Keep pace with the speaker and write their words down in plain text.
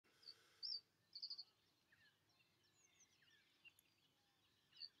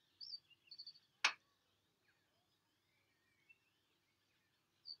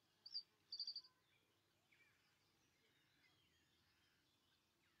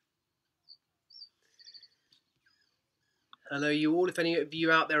Hello, you all. If any of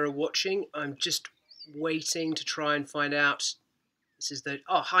you out there are watching, I'm just waiting to try and find out. This is the.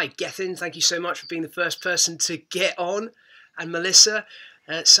 Oh, hi, Gethin. Thank you so much for being the first person to get on. And Melissa,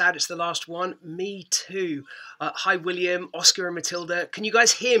 sad it's the last one. Me too. Hi, William, Oscar, and Matilda. Can you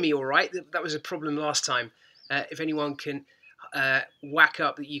guys hear me all right? That was a problem last time. If anyone can whack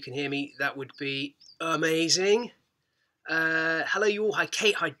up that you can hear me, that would be amazing. Hello you all. Hi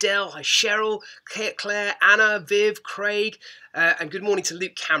Kate, hi Dell, hi Cheryl, Claire, Anna, Viv, Craig, and good morning to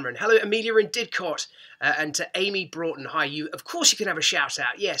Luke Cameron. Hello Amelia and Didcot, and to Amy Broughton. Hi, you. Of course you can have a shout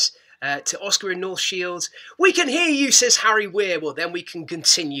out, yes. To Oscar in North Shields. We can hear you, says Harry Weir. Well, then we can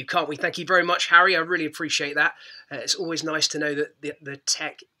continue, can't we? Thank you very much, Harry. I really appreciate that. It's always nice to know that the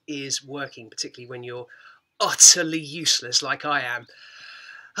tech is working, particularly when you're utterly useless like I am.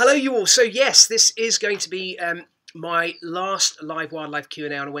 Hello you all. So yes, this is going to be my last live wildlife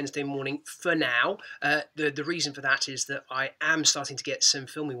Q&A on a Wednesday morning for now. The reason for that is that I am starting to get some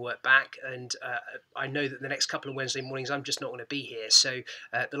filming work back, and I know that the next couple of Wednesday mornings I'm just not going to be here. So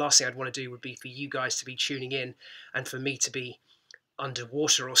the last thing I'd want to do would be for you guys to be tuning in and for me to be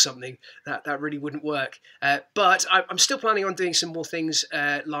underwater or something. That really wouldn't work. But I'm still planning on doing some more things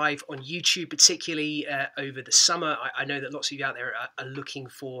live on YouTube, particularly over the summer. I know that lots of you out there are looking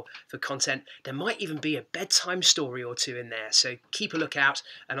for content. There might even be a bedtime story or two in there, so keep a lookout,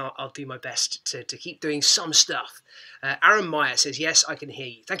 and I'll do my best to keep doing some stuff. Aaron Meyer says, yes, I can hear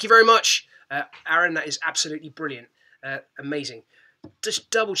you. Thank you very much, Aaron. That is absolutely brilliant. Amazing. Just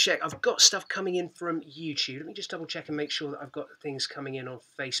double check. I've got stuff coming in from YouTube. Let me just double check and make sure that I've got things coming in on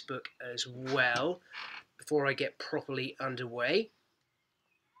Facebook as well before I get properly underway.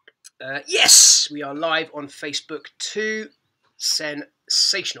 Yes, we are live on Facebook too.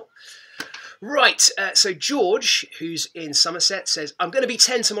 Sensational. Right, so George, who's in Somerset, says, I'm going to be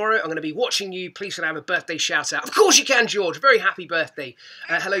 10 tomorrow. I'm going to be watching you. Please can I have a birthday shout out? Of course you can, George. Very happy birthday.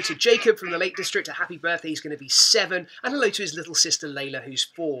 Hello to Jacob from the Lake District. A happy birthday. He's going to be 7. And hello to his little sister, Layla, who's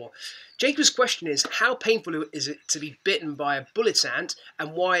 4. Jacob's question is, how painful is it to be bitten by a bullet ant,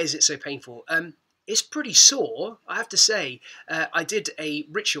 and why is it so painful? It's pretty sore, I have to say. I did a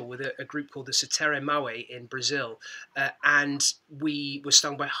ritual with a group called the Satere Maue in Brazil, and we were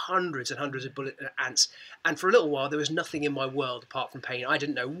stung by hundreds and hundreds of bullet ants. And for a little while, there was nothing in my world apart from pain. I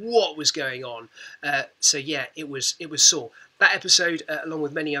didn't know what was going on. So yeah, it was sore. That episode, along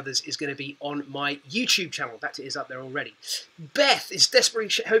with many others, is going to be on my YouTube channel. In fact, it is up there already. Beth is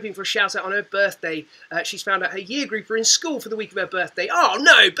desperately hoping for a shout-out on her birthday. She's found out her year group are in school for the week of her birthday. Oh,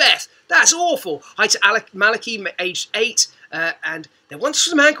 no, Beth! That's awful! Hi to Maliki, aged 8. And there once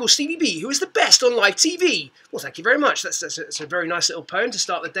was a man called Stevie B who was the best on live TV. Well, thank you very much. That's a very nice little poem to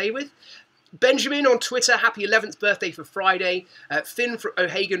start the day with. Benjamin on Twitter, happy 11th birthday for Friday. Finn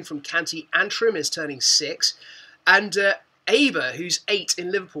O'Hagan from County Antrim is turning 6. And Ava, who's 8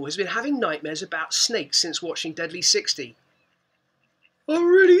 in Liverpool, has been having nightmares about snakes since watching Deadly 60. I'm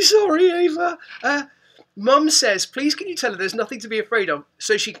really sorry, Ava. Mum says, please can you tell her there's nothing to be afraid of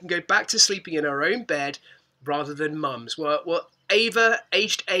so she can go back to sleeping in her own bed rather than Mum's. Well, Ava,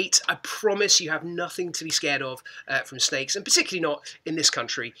 aged 8, I promise you have nothing to be scared of from snakes, and particularly not in this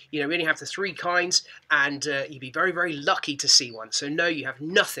country. You know, we only have the 3 kinds, and you'd be very, very lucky to see one. So no, you have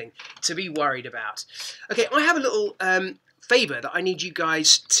nothing to be worried about. Okay, I have a little favour that I need you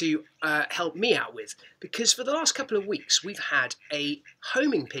guys to help me out with, because for the last couple of weeks we've had a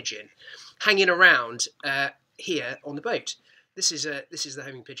homing pigeon hanging around here on the boat. This is the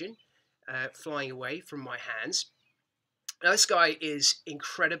homing pigeon flying away from my hands. Now this guy is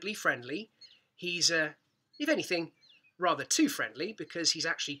incredibly friendly. He's if anything rather too friendly, because he's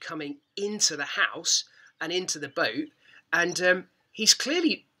actually coming into the house and into the boat, and he's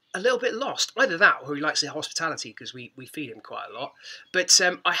clearly a little bit lost. Either that, or he likes the hospitality, because we feed him quite a lot. But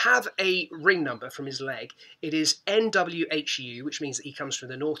I have a ring number from his leg. It is NWHU, which means that he comes from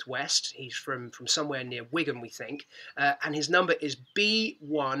the northwest. He's from somewhere near Wigan, we think. And his number is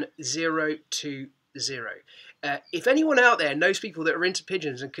B1020. If anyone out there knows people that are into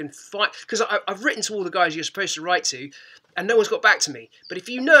pigeons and can find, because I've written to all the guys you're supposed to write to, and no one's got back to me. But if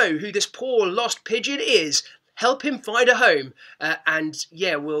you know who this poor lost pigeon is, help him find a home, and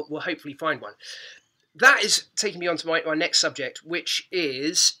yeah, we'll hopefully find one. That is taking me on to my next subject, which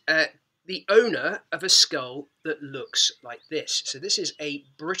is the owner of a skull that looks like this. So this is a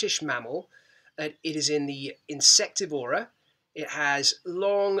British mammal. It is in the Insectivora. It has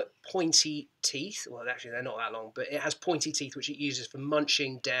long, pointy teeth. Well, actually, they're not that long, but it has pointy teeth, which it uses for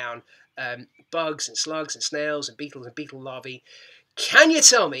munching down bugs and slugs and snails and beetle larvae. Can you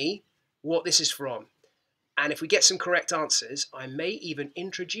tell me what this is from? And if we get some correct answers, I may even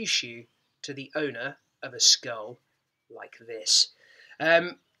introduce you to the owner of a skull like this.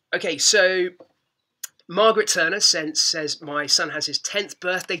 Okay, so Margaret Turner says, my son has his 10th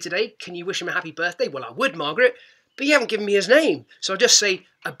birthday today. Can you wish him a happy birthday? Well, I would, Margaret, but you haven't given me his name. So I'll just say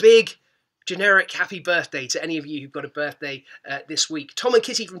a big, generic happy birthday to any of you who've got a birthday this week. Tom and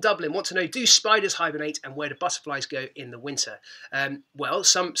Kitty from Dublin want to know, do spiders hibernate and where do butterflies go in the winter? Well,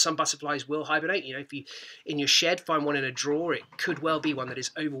 some butterflies will hibernate. You know, if you in your shed find one in a drawer, it could well be one that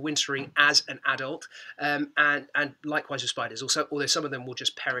is overwintering as an adult. And likewise with spiders. Also, although some of them will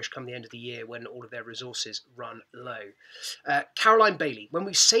just perish come the end of the year when all of their resources run low. Caroline Bailey, when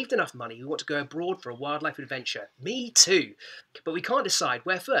we've saved enough money, we want to go abroad for a wildlife adventure. Me too. But we can't decide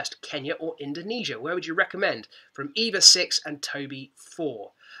where first, Kenya or Indonesia. Where would you recommend? From Eva 6 and Toby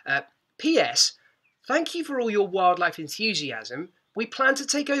 4. P.S. Thank you for all your wildlife enthusiasm. We plan to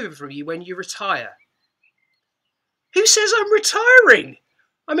take over from you when you retire. Who says I'm retiring?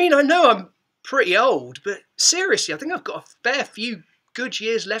 I mean, I know I'm pretty old, but seriously, I think I've got a fair few good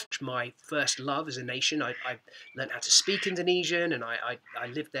years left. My first love as a nation. I learned how to speak Indonesian, and I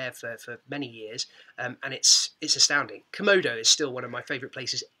lived there for many years, and it's astounding. Komodo is still one of my favourite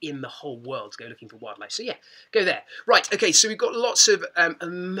places in the whole world to go looking for wildlife. So yeah, go there. Right, okay, so we've got lots of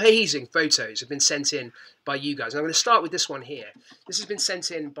amazing photos have been sent in by you guys. And I'm going to start with this one here. This has been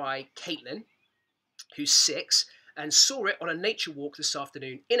sent in by Caitlin, who's 6, and saw it on a nature walk this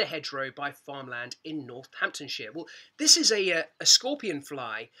afternoon in a hedgerow by farmland in Northamptonshire. Well, this is a scorpion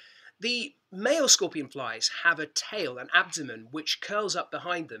fly. The male scorpion flies have a tail, an abdomen, which curls up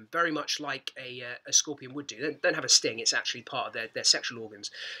behind them, very much like a scorpion would do. They don't have a sting, it's actually part of their sexual organs.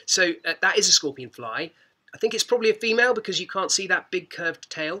 So that is a scorpion fly. I think it's probably a female because you can't see that big curved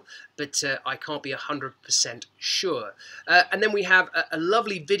tail, but I can't be 100% sure. And then we have a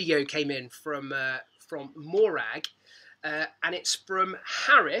lovely video came in from Morag, and it's from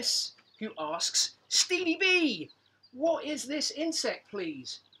Harris, who asks, Stevie B, what is this insect,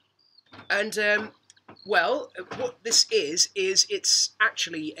 please? And well, what this is it's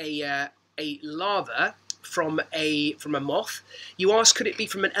actually a larva from a moth. You ask, could it be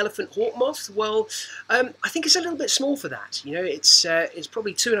from an elephant hawk moth? Well, I think it's a little bit small for that. You know, it's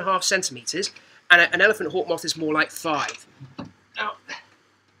probably 2.5 centimeters, and an elephant hawk moth is more like 5. Now,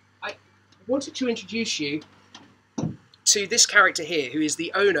 I wanted to introduce you to this character here, who is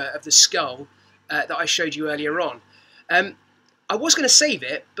the owner of the skull that I showed you earlier on. I was going to save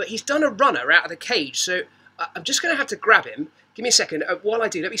it, but he's done a runner out of the cage, so I'm just going to have to grab him. Give me a second. While I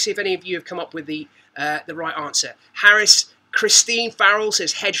do, let me see if any of you have come up with the right answer. Harris, Christine Farrell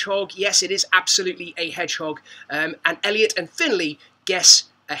says hedgehog. Yes, it is absolutely a hedgehog. And Elliot and Finley guess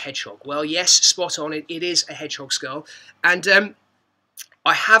a hedgehog. Well, yes, spot on. It is a hedgehog skull. And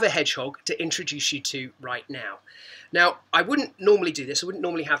I have a hedgehog to introduce you to right now. Now, I wouldn't normally do this. I wouldn't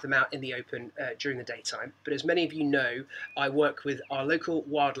normally have them out in the open during the daytime. But as many of you know, I work with our local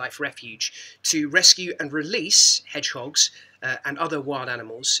wildlife refuge to rescue and release hedgehogs and other wild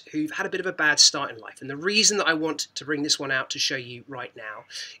animals who've had a bit of a bad start in life. And the reason that I want to bring this one out to show you right now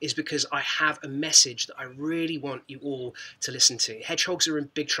is because I have a message that I really want you all to listen to. Hedgehogs are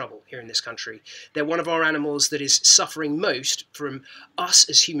in big trouble here in this country. They're one of our animals that is suffering most from us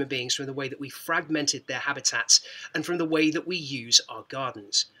as human beings, from the way that we fragmented their habitats and from the way that we use our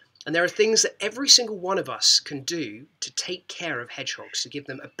gardens. And there are things that every single one of us can do to take care of hedgehogs, to give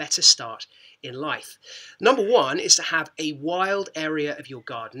them a better start in life. Number one is to have a wild area of your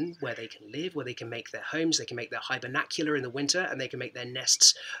garden where they can live, where they can make their homes, they can make their hibernacular in the winter, and they can make their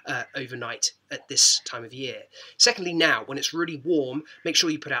nests overnight at this time of year. Secondly, now, when it's really warm, make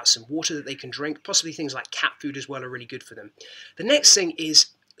sure you put out some water that they can drink. Possibly things like cat food as well are really good for them. The next thing is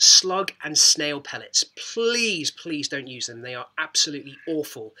slug and snail pellets. Please, please don't use them. They are absolutely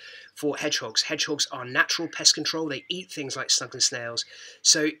awful for hedgehogs. Hedgehogs are natural pest control. They eat things like slugs and snails.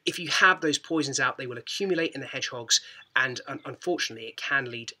 So if you have those poisons out, they will accumulate in the hedgehogs, and unfortunately it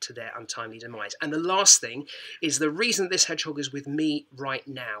can lead to their untimely demise. And the last thing is the reason this hedgehog is with me right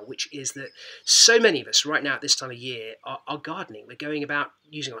now, which is that so many of us right now at this time of year are gardening. We're going about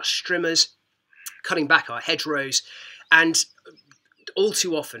using our strimmers, cutting back our hedgerows, and all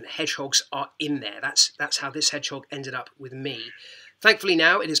too often hedgehogs are in there. That's how this hedgehog ended up with me. Thankfully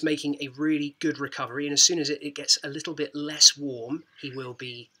now it is making a really good recovery, and as soon as it gets a little bit less warm, he will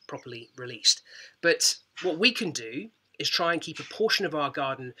be properly released. But what we can do is try and keep a portion of our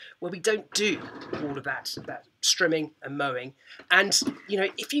garden where we don't do all of that strimming and mowing. And, you know,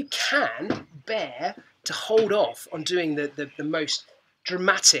 if you can bear to hold off on doing the most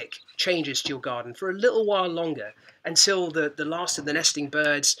dramatic changes to your garden for a little while longer, until the last of the nesting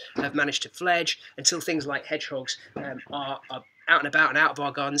birds have managed to fledge, until things like hedgehogs are out and about and out of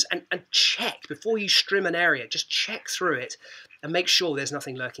our gardens, and check before you trim an area. Just check through it and make sure there's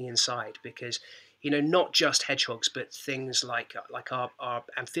nothing lurking inside, because not just hedgehogs, but things like our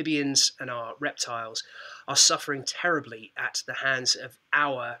amphibians and our reptiles are suffering terribly at the hands of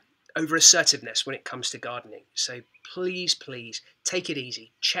our over-assertiveness when it comes to gardening. So please, please take it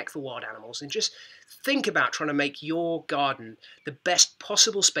easy, check for wild animals, and just think about trying to make your garden the best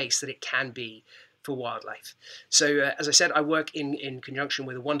possible space that it can be for wildlife. So as I said, I work in conjunction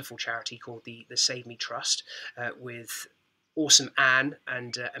with a wonderful charity called the Save Me Trust, with awesome Anne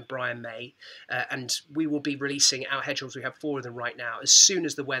and Brian May, and we will be releasing our hedgehogs. We have 4 of them right now, as soon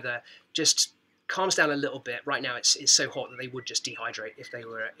as the weather just calms down a little bit. Right now it's so hot that they would just dehydrate if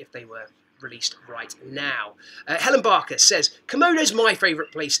they were released right now. Helen Barker says, Komodo's my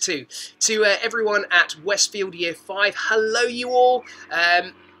favourite place too. To everyone at Westfield Year 5, hello you all.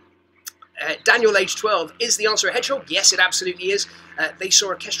 Daniel, age 12, is the answer a hedgehog? Yes, it absolutely is. They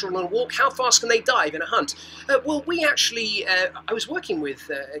saw a kestrel on a walk. How fast can they dive in a hunt? Well, we actually, I was working with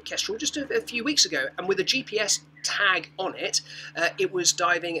a kestrel just a few weeks ago, and with a GPS tag on it, it was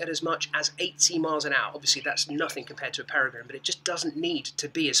diving at as much as 80 miles an hour. Obviously, that's nothing compared to a peregrine, but it just doesn't need to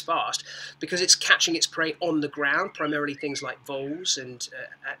be as fast because it's catching its prey on the ground, primarily things like voles, and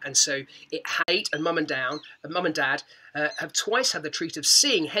so it had and mum and dad have twice had the treat of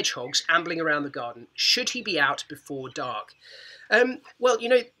seeing hedgehogs ambling around the garden. Should he be out before dark? Well,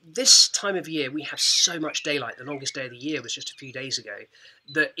 this time of year we have so much daylight. The longest day of the year was just a few days ago,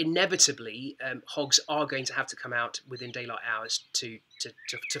 that inevitably hogs are going to have to come out within daylight hours to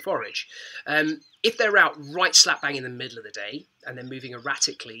forage. If they're out right slap bang in the middle of the day and they're moving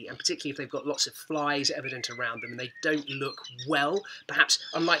erratically, and particularly if they've got lots of flies evident around them and they don't look well, perhaps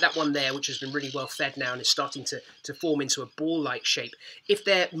unlike that one there, which has been really well fed now and is starting to form into a ball-like shape, if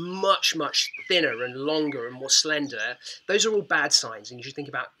they're much, much thinner and longer and more slender, those are all bad signs, and you should think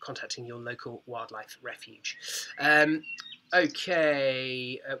about contacting your local wildlife refuge.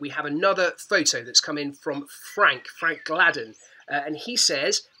 Okay, we have another photo that's come in from Frank Gladden. And he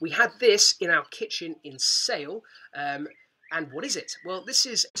says, we had this in our kitchen in Sale, and what is it? Well, this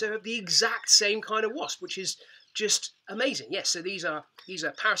is the exact same kind of wasp, which is just amazing. Yes, so these are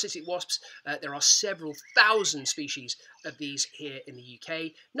parasitic wasps. There are several thousand species of these here in the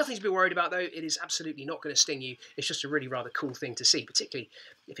UK. Nothing to be worried about, though. It is absolutely not going to sting you. It's just a really rather cool thing to see, particularly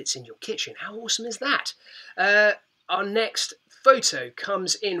if it's in your kitchen. How awesome is that? Our next photo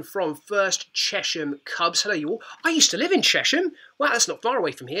comes in from First Chesham Cubs. Hello, you all. I used to live in Chesham. Wow, that's not far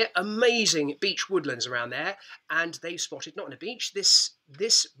away from here. Amazing beach woodlands around there. And they've spotted, not on a beach,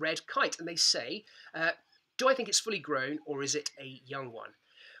 this red kite. And they say, do I think it's fully grown or is it a young one?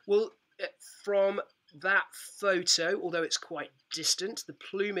 Well, from that photo, although it's quite distant, the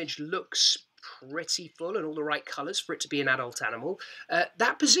plumage looks pretty full and all the right colours for it to be an adult animal.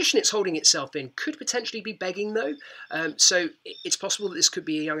 That position it's holding itself in could potentially be begging, though. So it's possible that this could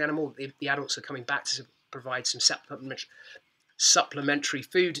be a young animal the adults are coming back to provide some supplementary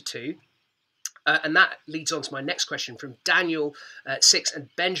food to. And that leads on to my next question from Daniel, 6, and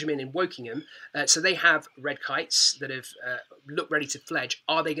Benjamin in Wokingham. So they have red kites that have looked ready to fledge.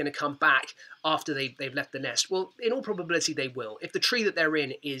 Are they going to come back after they've left the nest? Well, in all probability, they will. If the tree that they're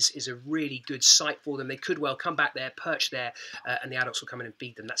in is a really good site for them, they could well come back there, perch there, and the adults will come in and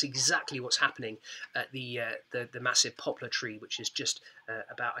feed them. That's exactly what's happening at the massive poplar tree, which is just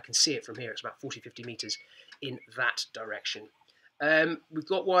about, I can see it from here, it's about 40-50 metres in that direction. We've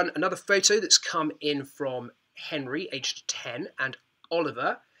got another photo that's come in from Henry, aged 10, and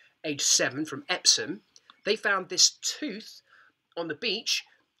Oliver, aged 7, from Epsom. They found this tooth on the beach.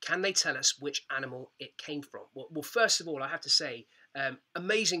 Can they tell us which animal it came from? Well, first of all, I have to say,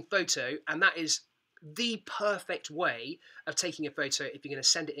 amazing photo, and that is the perfect way of taking a photo if you're going to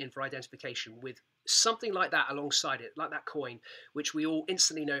send it in for identification, with something like that alongside it, like that coin, which we all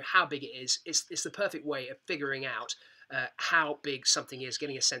instantly know how big it is. It's the perfect way of figuring out how big something is,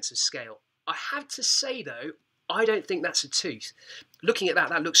 getting a sense of scale. I have to say, though, I don't think that's a tooth. Looking at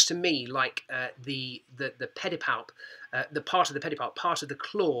that looks to me like the pedipalp, the part of the pedipalp, part of the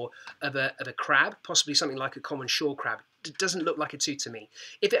claw of a crab, possibly something like a common shore crab. It doesn't look like a tooth to me.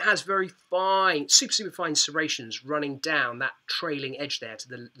 If it has very fine, super fine serrations running down that trailing edge there to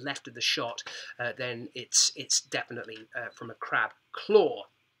the left of the shot, then it's definitely from a crab claw.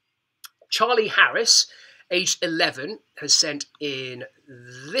 Charlie Harris, aged 11, has sent in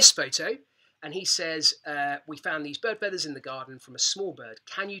this photo, and he says, we found these bird feathers in the garden from a small bird.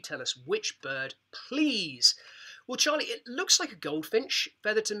 Can you tell us which bird, please? Well, Charlie, it looks like a goldfinch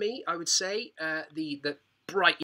feather to me, I would say. The bright